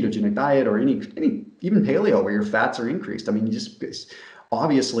the ketogenic diet or any even paleo where your fats are increased.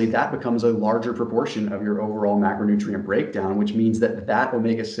 Obviously that becomes a larger proportion of your overall macronutrient breakdown, which means that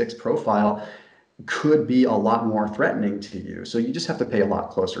omega-6 profile could be a lot more threatening to you. So you just have to pay a lot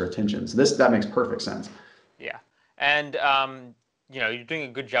closer attention. So that makes perfect sense. Yeah. And, you're doing a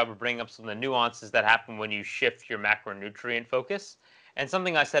good job of bringing up some of the nuances that happen when you shift your macronutrient focus. And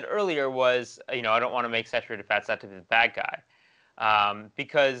something I said earlier was, I don't want to make saturated fats out to be the bad guy.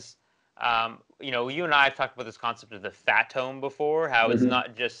 Because, you and I have talked about this concept of the fatome before, how it's Hmm.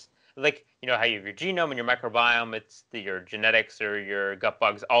 not just like, how you have your genome and your microbiome, it's your genetics or your gut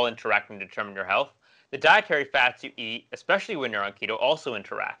bugs all interacting to determine your health. The dietary fats you eat, especially when you're on keto, also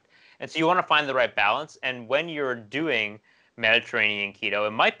interact. And so you want to find the right balance. And when you're doing Mediterranean keto,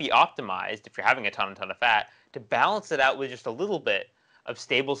 it might be optimized if you're having a ton of fat to balance it out with just a little bit of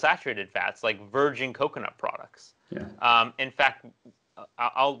stable saturated fats like virgin coconut products. Yeah. In fact,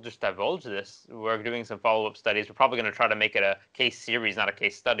 I'll just divulge this. We're doing some follow-up studies. We're probably going to try to make it a case series, not a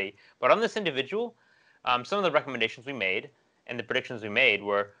case study. But on this individual, some of the recommendations we made and the predictions we made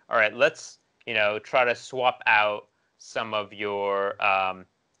were, all right, let's try to swap out some of your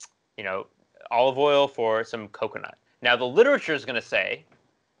you know, olive oil for some coconut. Now, the literature is going to say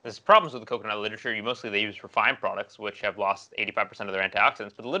there's problems with the coconut literature. They use refined products, which have lost 85% of their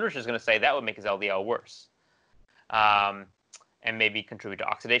antioxidants. But the literature is going to say that would make his LDL worse, um, and maybe contribute to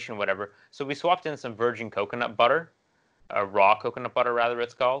oxidation, whatever. So we swapped in some virgin coconut butter, raw coconut butter, rather,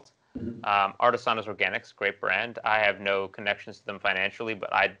 it's called. Hmm. Artisanos Organics, great brand. I have no connections to them financially,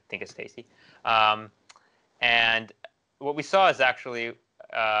 but I think it's tasty. Um, and what we saw is actually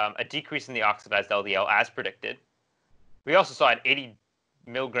a decrease in the oxidized LDL as predicted. We also saw an 80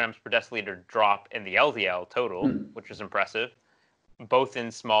 milligrams per deciliter drop in the LDL total, Hmm. which was impressive, both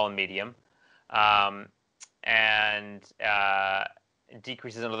in small and medium, um, and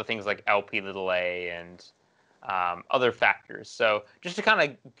decreases in other things like LP little a and other factors. So just to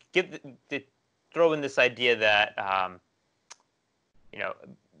kind of throw in this idea that you know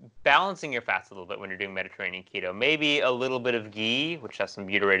balancing your fats a little bit when you're doing Mediterranean keto. Maybe a little bit of ghee, which has some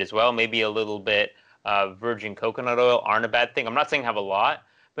butyrate as well. Maybe a little bit of virgin coconut oil aren't a bad thing. I'm not saying have a lot,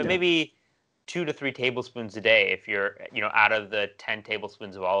 but Yeah. maybe 2 to 3 tablespoons a day if you're, out of the 10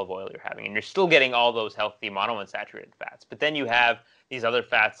 tablespoons of olive oil you're having. And you're still getting all those healthy monounsaturated fats. But then you have these other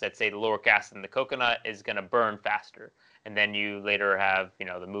fats that say the lauric acid in the coconut is going to burn faster. And then you later have, the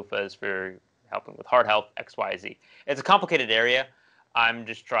MUFAs for helping with heart health, X, Y, Z. It's a complicated area. I'm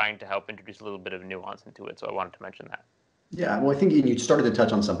just trying to help introduce a little bit of nuance into it, so I wanted to mention that. Yeah. Well, I think you started to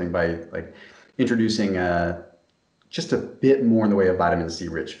touch on something by like introducing just a bit more in the way of vitamin C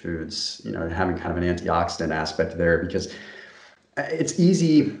rich foods, having kind of an antioxidant aspect there because it's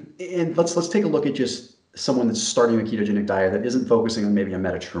easy. And let's take a look at just someone that's starting a ketogenic diet that isn't focusing on maybe a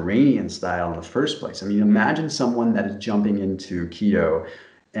Mediterranean style in the first place. I mean, imagine someone that is jumping into keto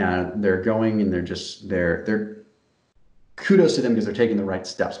and they're going and they're kudos to them because they're taking the right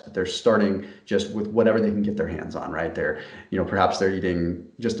steps, but they're starting just with whatever they can get their hands on, right? Perhaps they're eating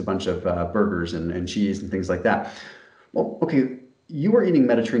just a bunch of burgers and cheese and things like that. Well, okay, you were eating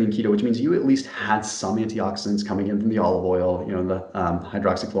Mediterranean keto, which means you at least had some antioxidants coming in from the olive oil, the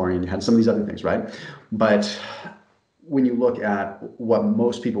hydroxychloroquine, you had some of these other things, right? But when you look at what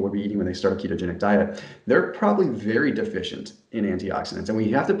most people would be eating when they start a ketogenic diet, they're probably very deficient in antioxidants. And we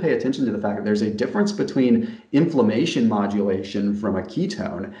have to pay attention to the fact that there's a difference between inflammation modulation from a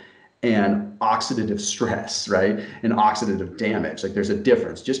ketone and oxidative stress, right? And oxidative damage. Like there's a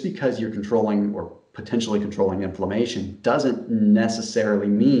difference. Just because you're controlling or potentially controlling inflammation doesn't necessarily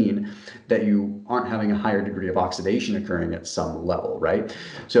mean that you aren't having a higher degree of oxidation occurring at some level, right?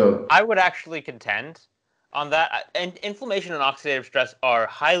 So, I would actually contend on that. And inflammation and oxidative stress are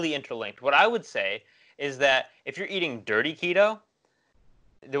highly interlinked. What I would say is that if you're eating dirty keto,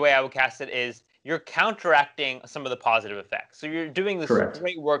 the way I would cast it is you're counteracting some of the positive effects. So you're doing this correct.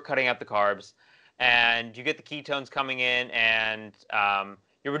 great work cutting out the carbs, and you get the ketones coming in, and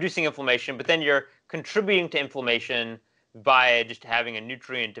you're reducing inflammation, but then you're contributing to inflammation by just having a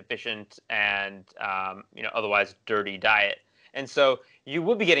nutrient deficient and otherwise dirty diet. And so you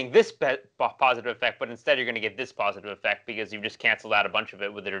would be getting this positive effect, but instead you're going to get this positive effect because you've just canceled out a bunch of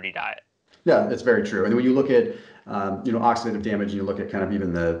it with a dirty diet. Yeah, that's very true. And when you look at oxidative damage, and you look at kind of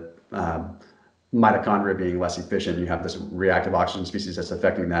even the mitochondria being less efficient, you have this reactive oxygen species that's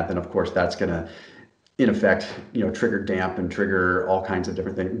affecting that. Then of course that's going to, in effect, trigger DAMP and trigger all kinds of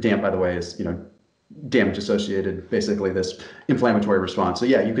different things. DAMP, by the way, is damage associated, basically this inflammatory response. So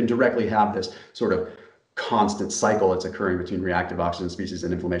yeah, you can directly have this sort of constant cycle that's occurring between reactive oxygen species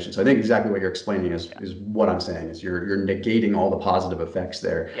and inflammation. So I think exactly what you're explaining is what I'm saying is you're negating all the positive effects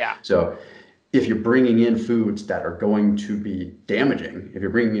there. Yeah. So if you're bringing in foods that are going to be damaging, if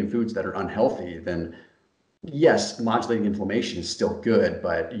you're bringing in foods that are unhealthy, then Yes, modulating inflammation is still good,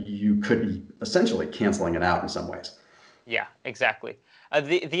 but you could be essentially canceling it out in some ways. Yeah, exactly.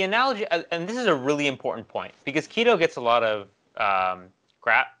 The analogy, and this is a really important point because keto gets a lot of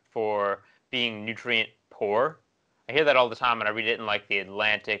crap for being nutrient poor. I hear that all the time, and I read it in like the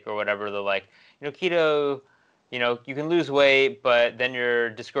Atlantic or whatever. They're like, keto, you can lose weight, but then you're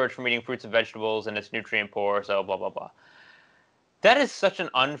discouraged from eating fruits and vegetables, and it's nutrient poor, so blah blah blah. That is such an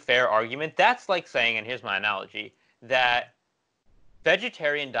unfair argument. That's like saying, and here's my analogy, that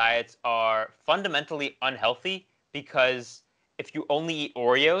vegetarian diets are fundamentally unhealthy because if you only eat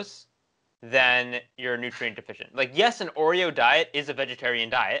Oreos, then you're nutrient deficient. Like, yes, an Oreo diet is a vegetarian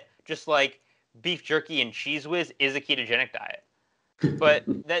diet, just like beef jerky and cheese whiz is a ketogenic diet. But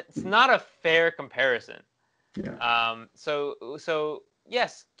that's not a fair comparison. Yeah. So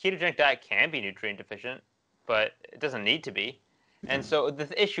yes, ketogenic diet can be nutrient deficient, but it doesn't need to be. And so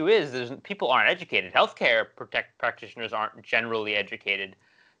the issue is, people aren't educated. Healthcare practitioners aren't generally educated,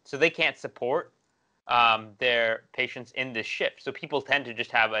 so they can't support their patients in this shift. So people tend to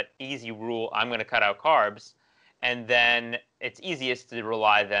just have an easy rule: I'm going to cut out carbs, and then it's easiest to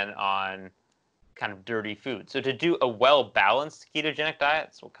rely then on kind of dirty food. So to do a well-balanced ketogenic diet,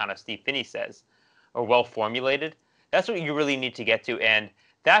 that's what kind of Steve Phinney says, or well-formulated, that's what you really need to get to. And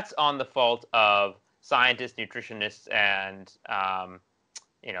that's on the fault of scientists, nutritionists, and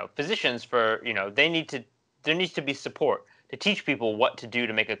physicians. There needs to be support to teach people what to do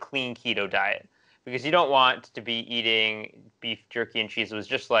to make a clean keto diet, because you don't want to be eating beef jerky and cheese. It was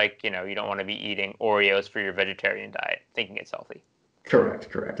just like, you don't want to be eating Oreos for your vegetarian diet, thinking it's healthy.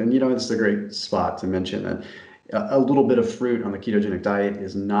 Correct. And this is a great spot to mention that a little bit of fruit on the ketogenic diet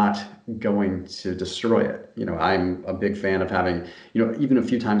is not going to destroy it. I'm a big fan of having, even a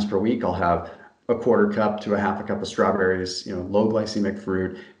few times per week, I'll have a quarter cup to a half a cup of strawberries, low glycemic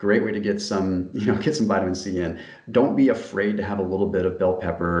fruit, great way to get some, get some vitamin C in. Don't be afraid to have a little bit of bell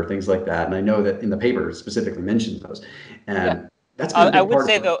pepper, things like that. And I know that in the paper specifically mentions those. Yeah. And that's been a I big would part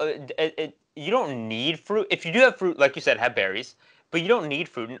say of it. though, you don't need fruit. If you do have fruit, like you said, have berries, but you don't need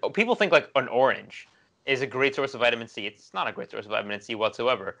fruit. And people think like an orange is a great source of vitamin C. It's not a great source of vitamin C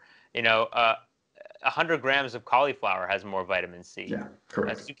whatsoever. You know, 100 grams of cauliflower has more vitamin C. Yeah, A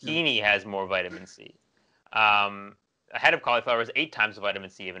correct. Yeah. zucchini has more vitamin C. A head of cauliflower is 8 times the vitamin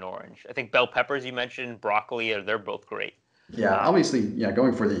C of an orange. I think bell peppers you mentioned, broccoli, they're both great. Yeah, Um, obviously,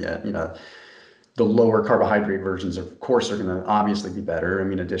 going for the the lower carbohydrate versions, of course, are going to obviously be better. I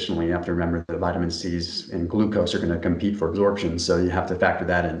mean, additionally, you have to remember that vitamin C's and glucose are going to compete for absorption, so you have to factor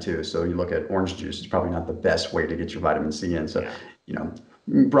that in too. So you look at orange juice; it's probably not the best way to get your vitamin C in. So, yeah. you know,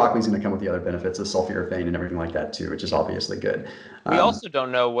 broccoli's going to come with the other benefits of sulforaphane and everything like that too, which is obviously good. We Um, also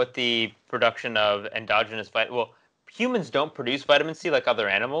don't know what the production of endogenous vitamin. Well, humans don't produce vitamin C like other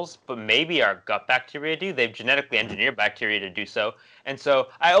animals, but maybe our gut bacteria do. They've genetically engineered bacteria to do so. And so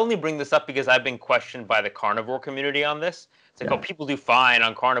I only bring this up because I've been questioned by the carnivore community on this. It's like, oh, yeah, people do fine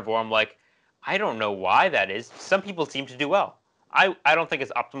on carnivore. I'm like, I don't know why that is. Some people seem to do well. I don't think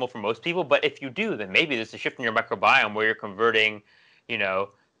it's optimal for most people, but if you do, then maybe there's a shift in your microbiome where you're converting, you know,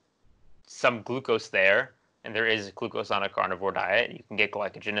 some glucose there, and there is glucose on a carnivore diet. You can get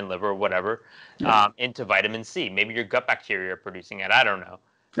glycogen in liver or whatever yeah. into vitamin C. Maybe your gut bacteria are producing it. I don't know.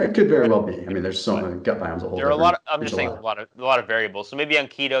 It could very But, well be. I mean, there's so but many gut biome's a whole there are a lot different of, I'm just saying enchilada. a lot of variables. So maybe on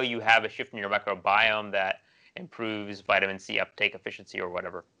keto you have a shift in your microbiome that improves vitamin C uptake efficiency or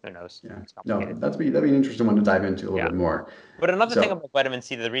whatever. Who knows? Yeah, It's no, complicated. that'd be an interesting one to dive into a little Yeah. bit more. But another thing So, about vitamin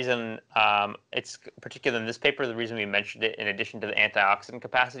C, the reason it's particular in this paper, the reason we mentioned it in addition to the antioxidant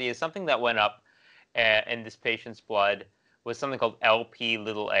capacity is something that went up in this patient's blood was something called LP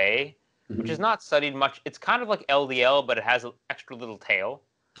little a, which is mhm, not studied much. It's kind of like LDL, but it has an extra little tail.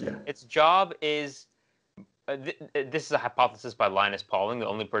 yeah, Its job is this is a hypothesis by Linus Pauling, the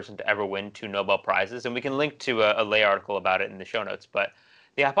only person to ever win 2 Nobel Prizes, and we can link to a lay article about it in the show notes. But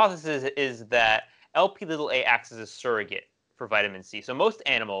the hypothesis is that LP little a acts as a surrogate for vitamin C. So most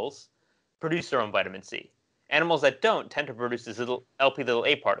animals produce their own vitamin C. Animals that don't tend to produce this little LP little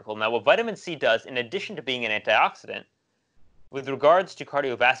a particle. Now, what vitamin C does, in addition to being an antioxidant, with regards to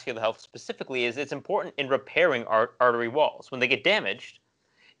cardiovascular health specifically, is it's important in repairing artery walls. When they get damaged,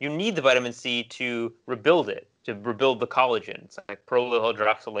 you need the vitamin C to rebuild it, to rebuild the collagen. It's like prolyl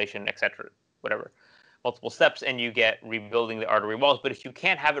hydroxylation, etc., whatever. Multiple steps, and you get rebuilding the artery walls. But if you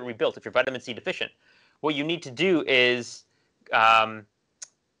can't have it rebuilt, if you're vitamin C deficient, what you need to do is um,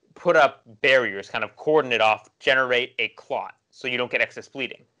 put up barriers, kind of cordon it off, generate a clot, so you don't get excess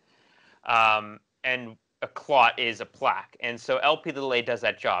bleeding. And a clot is a plaque, and so LP little a does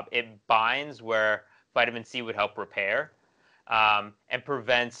that job. It binds where vitamin C would help repair, and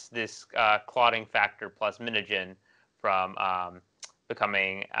prevents this clotting factor plasminogen from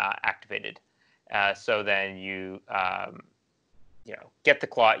becoming activated. So then you get the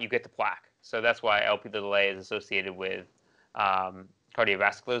clot, you get the plaque. So that's why Lp(a) is associated with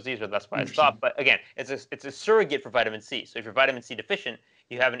cardiovascular disease, or that's why it's thought. But again, it's a surrogate for vitamin C. So if you're vitamin C deficient,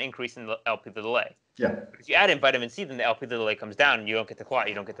 you have an increase in the Lp(a). Yeah. If you add in vitamin C, then the Lp(a) comes down, and you don't get the clot,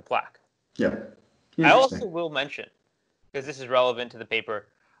 you don't get the plaque. Yeah. I also will mention, because this is relevant to the paper,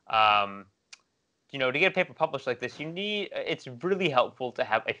 to get a paper published like this, it's really helpful to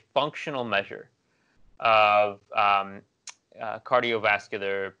have a functional measure of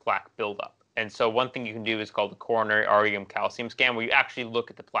cardiovascular plaque buildup. And so one thing you can do is called the coronary arterial calcium scan, where you actually look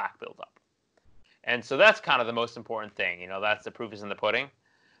at the plaque buildup. And so that's kind of the most important thing. That's the proof is in the pudding.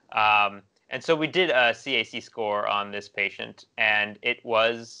 And so we did a CAC score on this patient, and it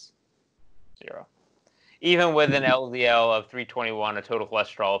was 0. Even with an LDL of 321, a total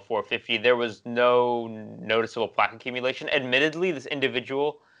cholesterol of 450, there was no noticeable plaque accumulation. Admittedly, this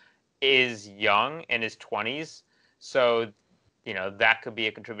individual is young, in his 20s, so that could be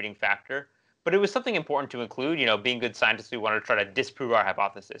a contributing factor. But it was something important to include. Being good scientists, we want to try to disprove our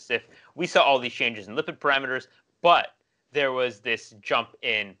hypothesis. If we saw all these changes in lipid parameters, but there was this jump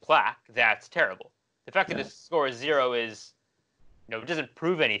in plaque, that's terrible. The fact that this score is 0 is, it doesn't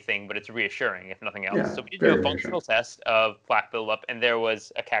prove anything, but it's reassuring, if nothing else. Yeah, so we did do a functional test of plaque buildup, and there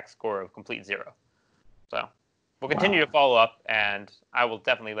was a CAC score of complete 0. So we'll continue to follow up, and I will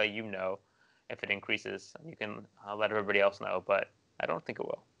definitely let you know if it increases. You can let everybody else know, but I don't think it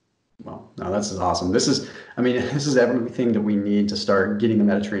will. Well, no, this is awesome. This is everything that we need to start getting the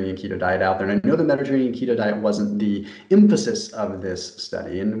Mediterranean keto diet out there. And I know the Mediterranean keto diet wasn't the emphasis of this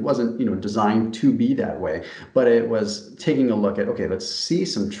study, and it wasn't, designed to be that way, but it was taking a look at, okay, let's see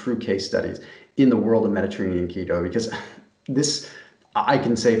some true case studies in the world of Mediterranean keto, because this, I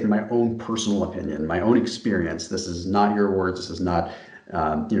can say from my own personal opinion, my own experience, this is not your words, this is not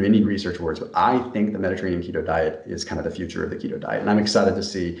any research words, but I think the Mediterranean keto diet is kind of the future of the keto diet. And I'm excited to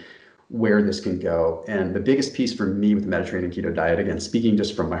see where this can go. And the biggest piece for me with the Mediterranean keto diet, again, speaking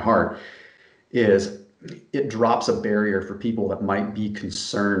just from my heart, is it drops a barrier for people that might be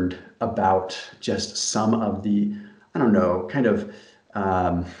concerned about just some of the, kind of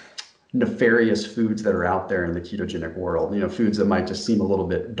nefarious foods that are out there in the ketogenic world, foods that might just seem a little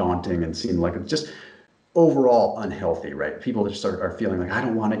bit daunting and seem like it's just overall unhealthy, right? People just are feeling like, I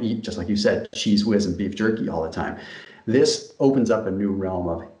don't want to eat, just like you said, cheese whiz and beef jerky all the time. This opens up a new realm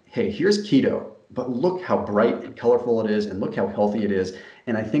of, hey, here's keto, but look how bright and colorful it is, and look how healthy it is.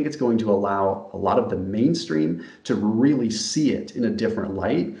 And I think it's going to allow a lot of the mainstream to really see it in a different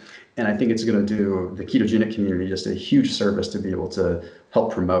light. And I think it's going to do the ketogenic community just a huge service to be able to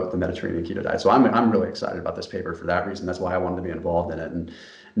help promote the Mediterranean keto diet. So I'm really excited about this paper for that reason. That's why I wanted to be involved in it. And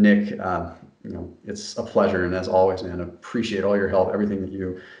Nick, it's a pleasure. And as always, man, I appreciate all your help, everything that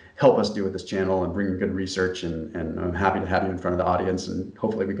you help us do with this channel and bringing good research. And I'm happy to have you in front of the audience. And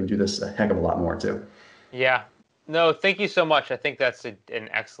hopefully we can do this a heck of a lot more too. Yeah. No, thank you so much. I think that's an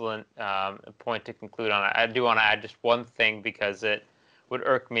excellent point to conclude on. I do want to add just one thing, because it would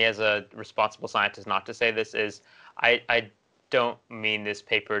irk me as a responsible scientist not to say this, is I don't mean this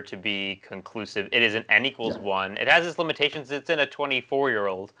paper to be conclusive. It is an N equals 1. It has its limitations. It's in a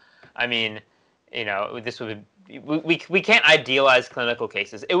 24-year-old. I mean, this would be, we can't idealize clinical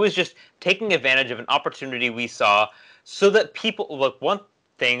cases. It was just taking advantage of an opportunity we saw so that people, look, one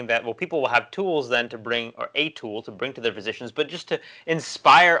thing that, people will have tools then to bring, or a tool to bring to their physicians, but just to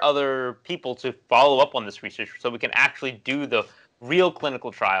inspire other people to follow up on this research so we can actually do the real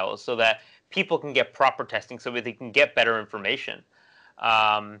clinical trials, so that people can get proper testing, so that they can get better information.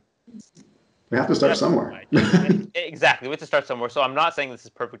 We have to start somewhere. Exactly. We have to start somewhere. So I'm not saying this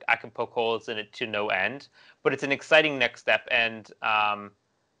is perfect. I can poke holes in it to no end, but it's an exciting next step. And,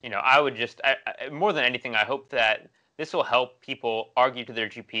 I would just, more than anything, I hope that this will help people argue to their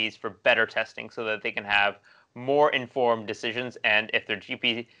GPs for better testing, so that they can have more informed decisions. And if their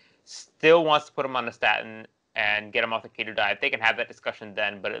GP still wants to put them on a statin and get them off the keto diet, they can have that discussion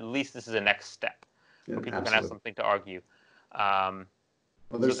then. But at least this is a next step where people can have something to argue. So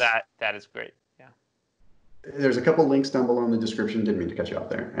that is great. Yeah. There's a couple links down below in the description. Didn't mean to cut you off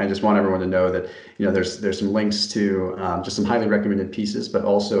there. I just want everyone to know that, there's some links to just some highly recommended pieces, but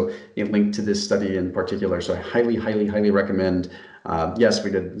also a link to this study in particular. So I highly, highly, highly recommend. Yes,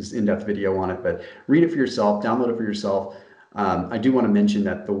 we did this in-depth video on it, but read it for yourself, download it for yourself. I do want to mention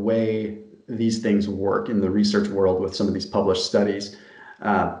that the way these things work in the research world with some of these published studies,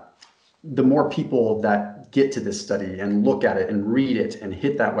 the more people that get to this study and look at it and read it and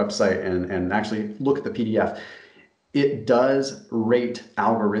hit that website and actually look at the PDF, It does rate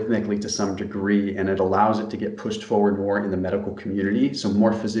algorithmically to some degree, and it allows it to get pushed forward more in the medical community. So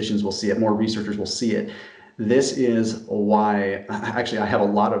more physicians will see it, more researchers will see it. This is why actually I have a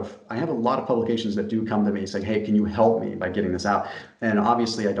lot of publications that do come to me saying, hey, can you help me by getting this out? And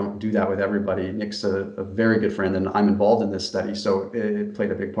obviously I don't do that with everybody. Nick's a very good friend, and I'm involved in this study, so it played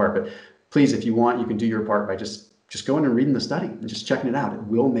a big part. But please, if you want, you can do your part by just going and reading the study and just checking it out. It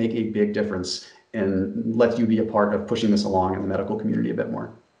will make a big difference and let you be a part of pushing this along in the medical community a bit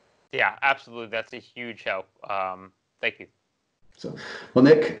more. Yeah, absolutely. That's a huge help. Thank you. So, well,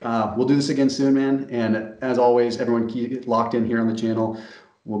 Nick, we'll do this again soon, man. And as always, everyone keep locked in here on the channel.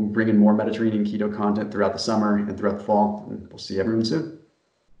 We'll bring in more Mediterranean keto content throughout the summer and throughout the fall. And we'll see everyone soon.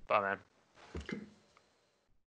 Bye, man.